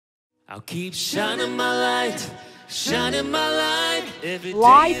I'll keep shining my light, shining my light. Every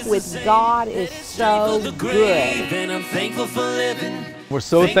Life with God is so good. And I'm thankful for living. We're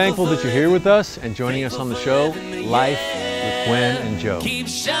so thankful that you're here with us and joining us on the show, Life with Gwen and Joe. Keep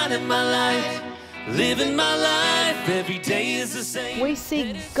shining my light, living my life. Every day is the same. We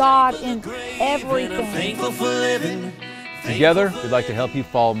see God in And I'm everything. thankful for living. Together, we'd like to help you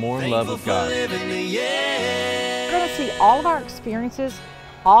fall more in love with God. We're going to see all of our experiences,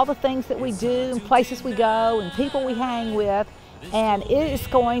 all the things that we do, and places we go, and people we hang with, and it is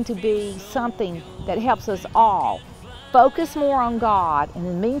going to be something that helps us all focus more on God. And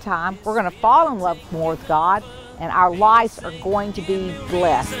in the meantime, we're going to fall in love more with God, and our lives are going to be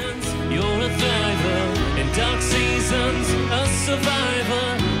blessed. You're a thriver in dark seasons, a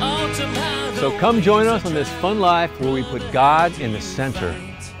survivor, autumn high. So come join us on this fun life where we put God in the center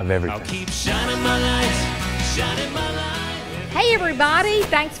of I'll everything. keep shining my light, shining my light. Hey everybody,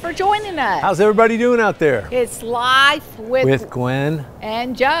 thanks for joining us. How's everybody doing out there? It's Life with Gwen.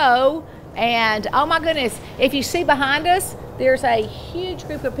 and Joe. And oh my goodness, if you see behind us, there's a huge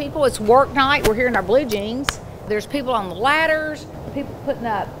group of people. It's work night. We're here in our blue jeans. There's people on the ladders, people putting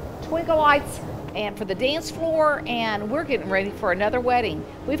up twinkle lights and for the dance floor, and we're getting ready for another wedding.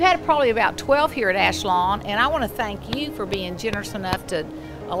 We've had probably about 12 here at Ashlawn, and I want to thank you for being generous enough to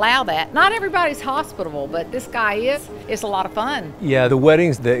allow that. Not everybody's hospitable, but this guy is. It's a lot of fun. Yeah, the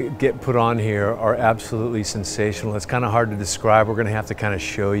weddings that get put on here are absolutely sensational. It's kind of hard to describe. We're going to have to kind of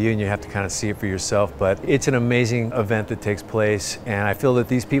show you, and you have to kind of see it for yourself. But it's an amazing event that takes place, and I feel that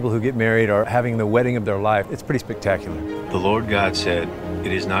these people who get married are having the wedding of their life. It's pretty spectacular. The Lord God said,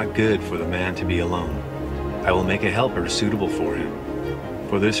 "It is not good for the man to be alone. I will make a helper suitable for him.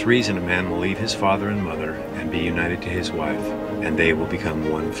 For this reason a man will leave his father and mother and be united to his wife, and they will become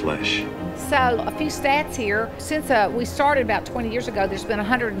one flesh." So a few stats here. Since we started about 20 years ago, there's been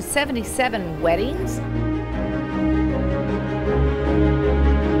 177 weddings.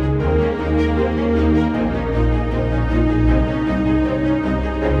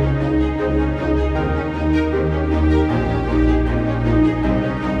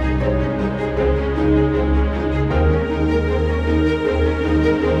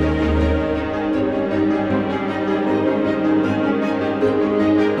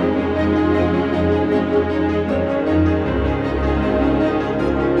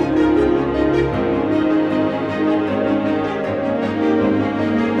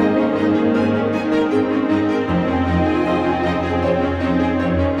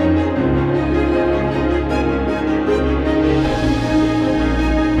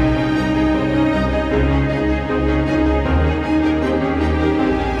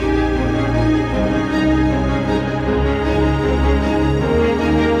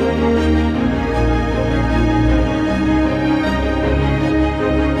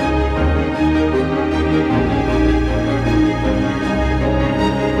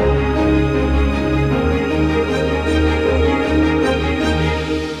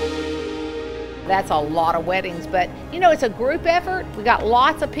 That's a lot of weddings, but you know, it's a group effort. We got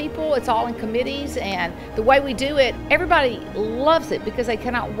lots of people, it's all in committees, and the way we do it, everybody loves it because they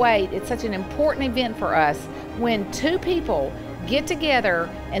cannot wait. It's such an important event for us. When two people get together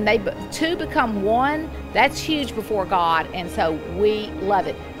and two become one, that's huge before God, and so we love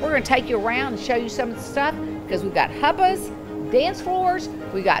it. We're gonna take you around and show you some of the stuff because we've got huppas, dance floors,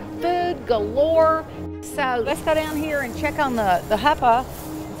 we got food galore. So let's go down here and check on the huppa.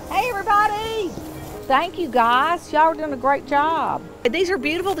 Hey everybody! Thank you guys, y'all are doing a great job. These are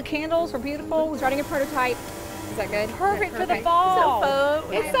beautiful, the candles are beautiful. We're starting a prototype. Is that good? Perfect for the Perfect. fall. So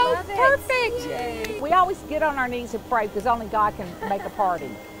fun. It's I so love it. perfect. Yay. We always get on our knees and pray because only God can make a party.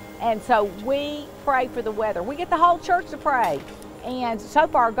 And so we pray for the weather. We get the whole church to pray. And so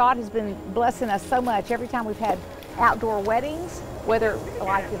far God has been blessing us so much. Every time we've had outdoor weddings, whether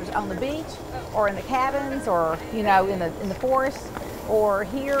like it was on the beach or in the cabins or you know in the forest or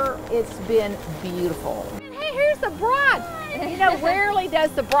here, it's been beautiful. Hey, here's the bride. You know, rarely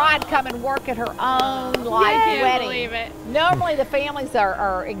does the bride come and work at her own wedding. Believe it. Normally the families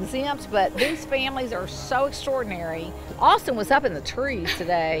are exempt, but these families are so extraordinary. Austin was up in the trees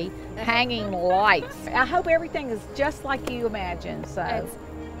today, hanging lights. I hope everything is just like you imagined. So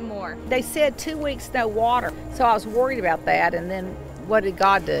It's more. they said 2 weeks no water, so I was worried about that. And then what did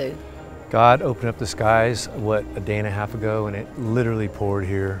God do? God opened up the skies, a day and a half ago, and it literally poured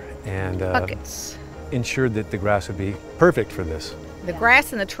here and Buckets. ensured that the grass would be perfect for this. The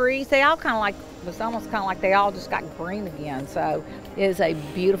grass and the trees, they all was almost kind of like they all just got green again. So it is a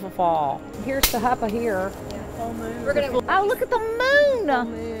beautiful fall. Here's the huppa here. We're gonna Oh, look at the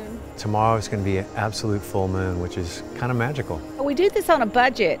moon. tomorrow is going to be an absolute full moon, which is kind of magical. We do this on a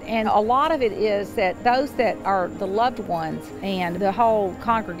budget, and a lot of it is that those that are the loved ones and the whole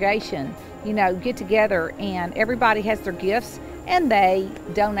congregation, you know, get together and everybody has their gifts and they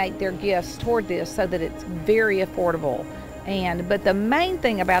donate their gifts toward this so that it's very affordable. But the main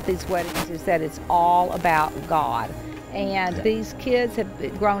thing about these weddings is that it's all about God. And these kids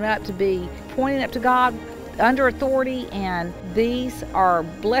have grown up to be pointing up to God under authority, and these are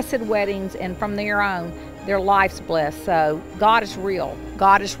blessed weddings, and from their own, their life's blessed. So God is real.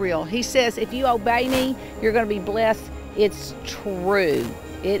 God is real. He says, if you obey me, you're going to be blessed. It's true.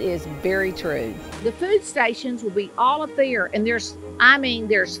 It is very true. The food stations will be all up there, and there's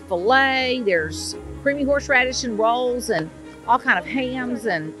filet, there's creamy horseradish and rolls and all kind of hams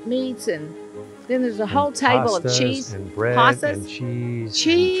and meats, and then there's a whole table of cheese and bread pastas, and cheese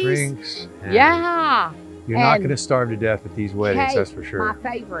and drinks. And yeah. You're not going to starve to death at these weddings, Cake, that's for sure.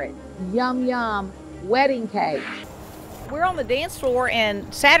 my favorite, yum yum wedding cake. We're on the dance floor,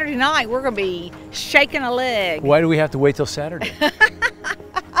 and Saturday night we're going to be shaking a leg. Why do we have to wait till Saturday?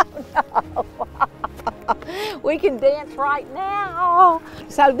 We can dance right now.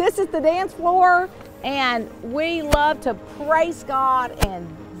 So this is the dance floor, and we love to praise God and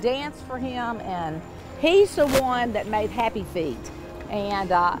dance for Him, and He's the one that made happy feet. And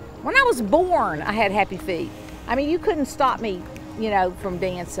when I was born, I had happy feet. I mean, you couldn't stop me, you know, from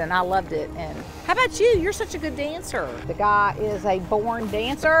dancing. I loved it. And how about you? You're such a good dancer. The guy is a born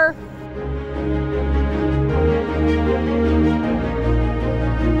dancer.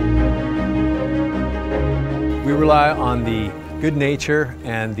 We rely on the good nature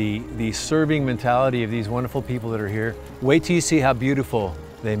and the serving mentality of these wonderful people that are here. Wait till you see how beautiful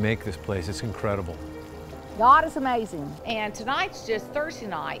they make this place. It's incredible. God is amazing. And tonight's just Thursday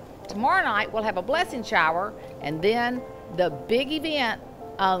night. Tomorrow night we'll have a blessing shower, and then the big event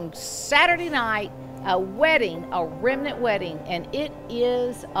on Saturday night, a wedding, a remnant wedding, and it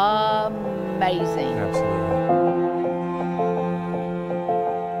is amazing. Absolutely.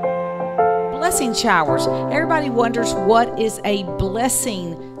 Blessing showers. Everybody wonders, what is a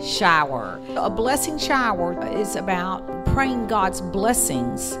blessing shower? A blessing shower is about praying God's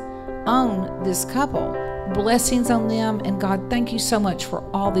blessings on this couple. Blessings on them, and God, thank you so much for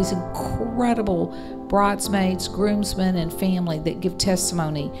all these incredible bridesmaids, groomsmen, and family that give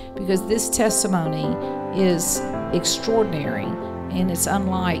testimony, because this testimony is extraordinary, and it's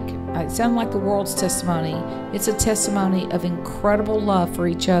unlike the world's testimony. It's a testimony of incredible love for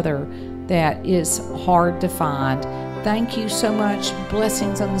each other that is hard to find. Thank you so much.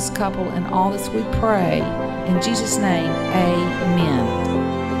 Blessings on this couple and all this we pray. In Jesus' name, amen.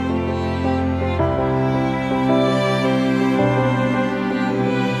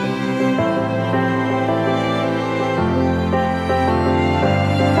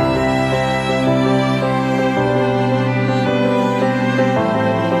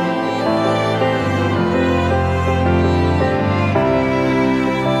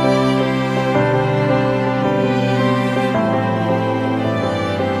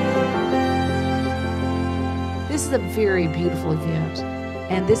 This is a very beautiful event,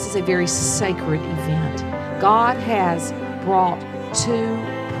 and this is a very sacred event. God has brought two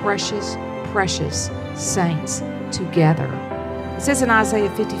precious, precious saints together. It says in Isaiah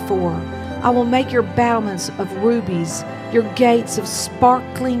 54, I will make your battlements of rubies, your gates of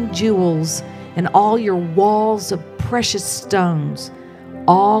sparkling jewels, and all your walls of precious stones.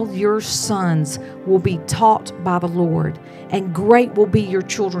 All your sons will be taught by the Lord, and great will be your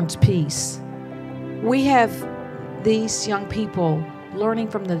children's peace. We have these young people learning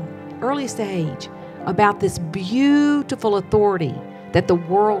from the earliest age about this beautiful authority that the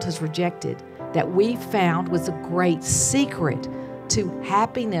world has rejected, that we found was a great secret to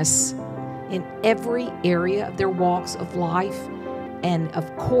happiness in every area of their walks of life, and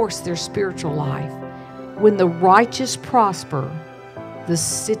of course their spiritual life. When the righteous prosper, the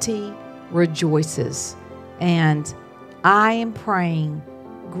city rejoices. And I am praying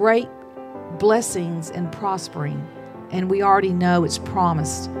great blessings and prospering, and we already know it's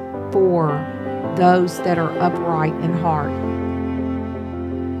promised for those that are upright in heart.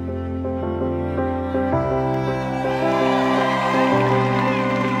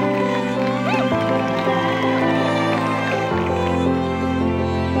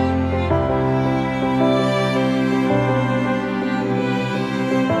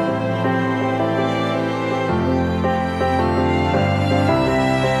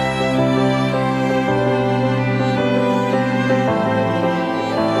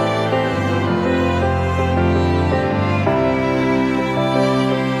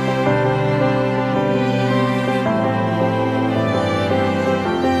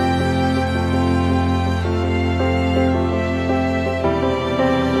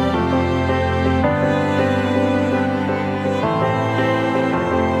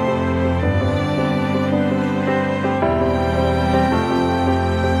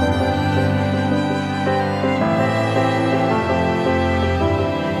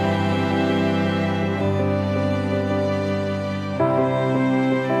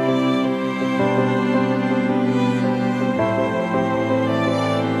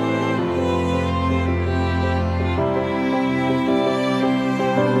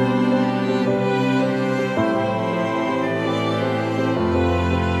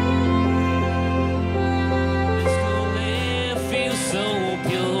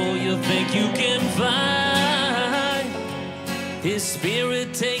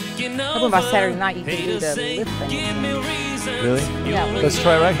 Maybe by Saturday night you can do the lift thing. Really? Yeah. Let's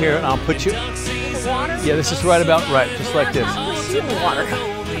try right here, and I'll put you. The water? Yeah, this is right about right, just like this. I'll put you in the water.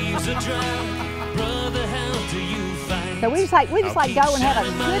 So we just like go and have a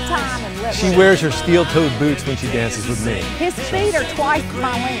good time and let She loose. wears her steel-toed boots when she dances with me. His feet are twice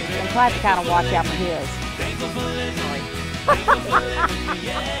my length, and so I have to kind of watch out for his.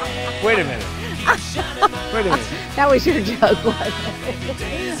 Wait a minute. Wait a minute. That was your joke, wasn't it?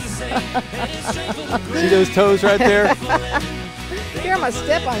 See those toes right there? Here, I'm going to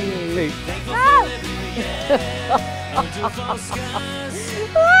step on you. Hey. Ah!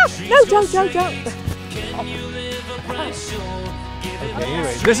 No, don't. Okay,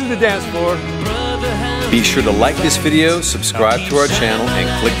 anyway, this is the dance floor. Be sure to like this video, subscribe to our channel, and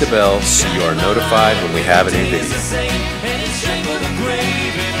click the bell so you are notified when we have a new video.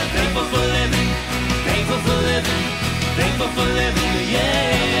 Thankful for living, yeah.